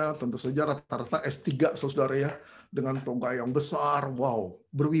kebesarannya, tentu saja rata-rata S3, saudara ya, dengan toga yang besar, wow,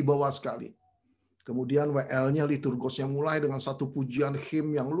 berwibawa sekali. Kemudian WL-nya, liturgosnya mulai dengan satu pujian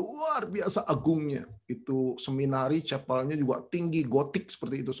him yang luar biasa agungnya. Itu seminari, chapelnya juga tinggi, gotik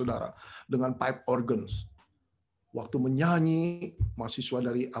seperti itu, saudara, dengan pipe organs. Waktu menyanyi, mahasiswa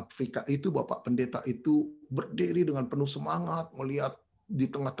dari Afrika itu, Bapak Pendeta itu berdiri dengan penuh semangat, melihat di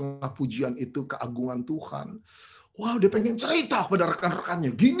tengah-tengah pujian itu keagungan Tuhan. Wow, dia pengen cerita pada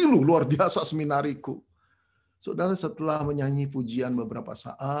rekan-rekannya. Gini loh, luar biasa seminariku. Saudara, setelah menyanyi pujian beberapa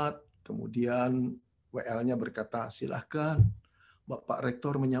saat, kemudian WL-nya berkata, "Silahkan Bapak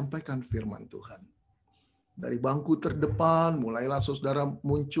Rektor menyampaikan firman Tuhan." Dari bangku terdepan, mulailah saudara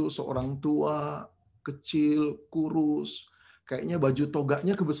muncul seorang tua, kecil, kurus. Kayaknya baju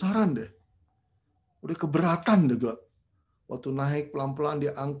toganya kebesaran deh. Udah keberatan deh, gak? Waktu naik pelan-pelan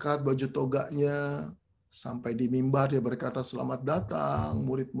dia angkat baju toganya, sampai di mimbar dia berkata, "Selamat datang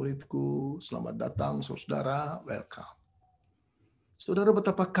murid-muridku, selamat datang saudara, welcome." Saudara,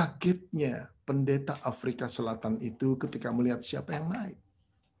 betapa kagetnya pendeta Afrika Selatan itu ketika melihat siapa yang naik.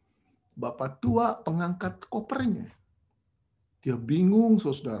 Bapak tua pengangkat kopernya. Dia bingung,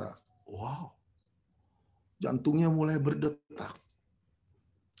 saudara. Wow. Jantungnya mulai berdetak.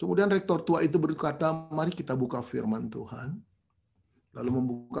 Kemudian rektor tua itu berkata, "Mari kita buka firman Tuhan." Lalu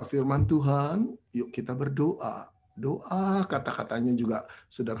membuka firman Tuhan, yuk kita berdoa. Doa, kata-katanya juga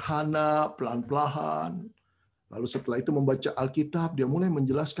sederhana, pelan-pelan. Lalu setelah itu membaca Alkitab, dia mulai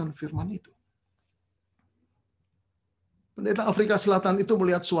menjelaskan firman itu. Pendeta Afrika Selatan itu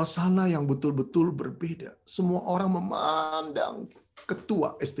melihat suasana yang betul-betul berbeda. Semua orang memandang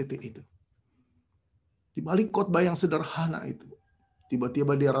ketua STT itu. Di balik khotbah yang sederhana itu,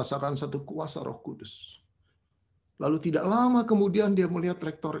 tiba-tiba dia rasakan satu kuasa Roh Kudus. Lalu tidak lama kemudian dia melihat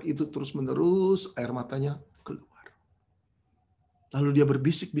rektor itu terus-menerus air matanya keluar. Lalu dia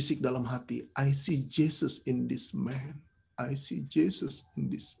berbisik-bisik dalam hati, "I see Jesus in this man. I see Jesus in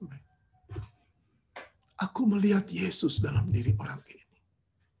this man." Aku melihat Yesus dalam diri orang ini.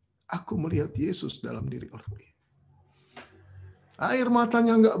 Aku melihat Yesus dalam diri orang ini. Air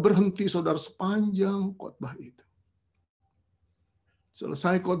matanya nggak berhenti, saudara, sepanjang khotbah itu.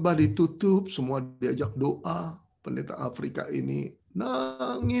 Selesai khotbah ditutup, semua diajak doa. Pendeta Afrika ini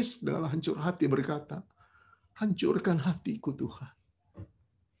nangis dengan hancur hati berkata, "Hancurkan hatiku Tuhan.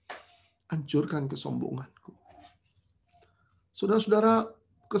 Hancurkan kesombonganku." Saudara-saudara,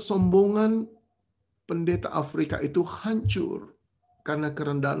 kesombongan pendeta Afrika itu hancur karena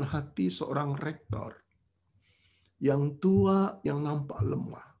kerendahan hati seorang rektor. yang tua, yang nampak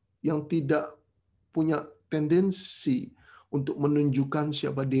lemah, yang tidak punya tendensi untuk menunjukkan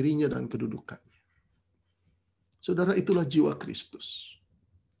siapa dirinya dan kedudukannya. Saudara, itulah jiwa Kristus.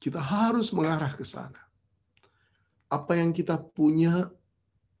 Kita harus mengarah ke sana. Apa yang kita punya,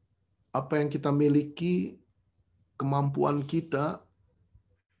 apa yang kita miliki, kemampuan kita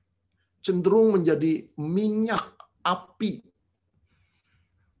cenderung menjadi minyak api,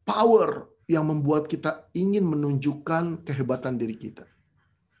 power yang membuat kita ingin menunjukkan kehebatan diri kita.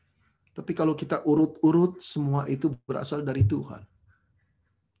 Tapi kalau kita urut-urut, semua itu berasal dari Tuhan.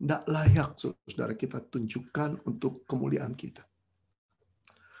 Tidak layak, saudara, kita tunjukkan untuk kemuliaan kita.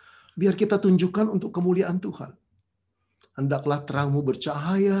 Biar kita tunjukkan untuk kemuliaan Tuhan. Hendaklah terangmu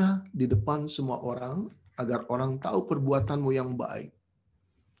bercahaya di depan semua orang, agar orang tahu perbuatanmu yang baik,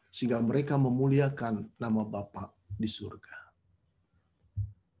 sehingga mereka memuliakan nama Bapa di surga.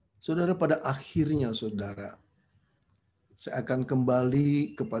 Saudara, pada akhirnya, saudara, saya akan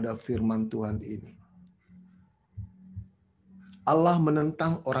kembali kepada firman Tuhan ini. Allah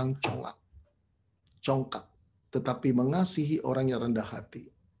menentang orang congkak, tetapi mengasihi orang yang rendah hati.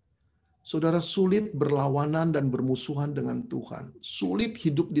 Saudara, sulit berlawanan dan bermusuhan dengan Tuhan. Sulit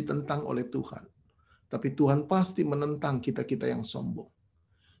hidup ditentang oleh Tuhan. Tapi Tuhan pasti menentang kita-kita yang sombong.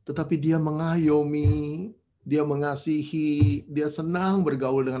 Tetapi Dia mengayomi, Dia mengasihi, Dia senang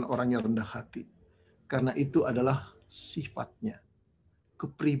bergaul dengan orang yang rendah hati. Karena itu adalah sifatnya,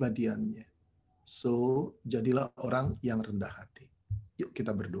 kepribadiannya. So, jadilah orang yang rendah hati. Yuk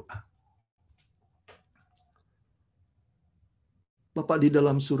kita berdoa. Bapa di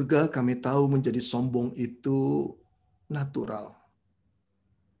dalam surga, kami tahu menjadi sombong itu natural.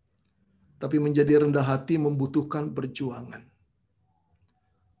 Tapi menjadi rendah hati membutuhkan perjuangan.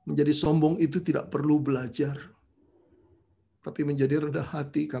 Menjadi sombong itu tidak perlu belajar. Tapi menjadi rendah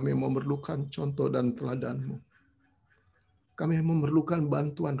hati kami memerlukan contoh dan teladan-Mu. Kami memerlukan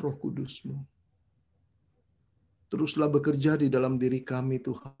bantuan Roh Kudus-Mu. Teruslah bekerja di dalam diri kami,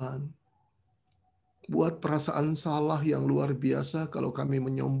 Tuhan. Buat perasaan salah yang luar biasa kalau kami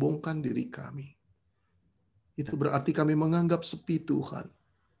menyombongkan diri kami. Itu berarti kami menganggap sepi Tuhan.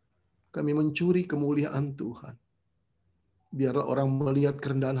 Kami mencuri kemuliaan Tuhan. Biarlah orang melihat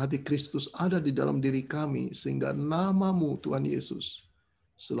kerendahan hati Kristus ada di dalam diri kami, sehingga nama-Mu, Tuhan Yesus,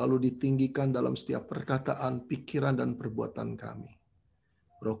 selalu ditinggikan dalam setiap perkataan, pikiran, dan perbuatan kami.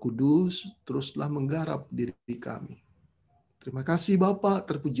 Roh Kudus, teruslah menggarap diri kami. Terima kasih Bapa,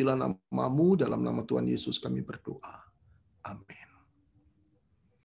 terpujilah nama-Mu, dalam nama Tuhan Yesus kami berdoa. Amin.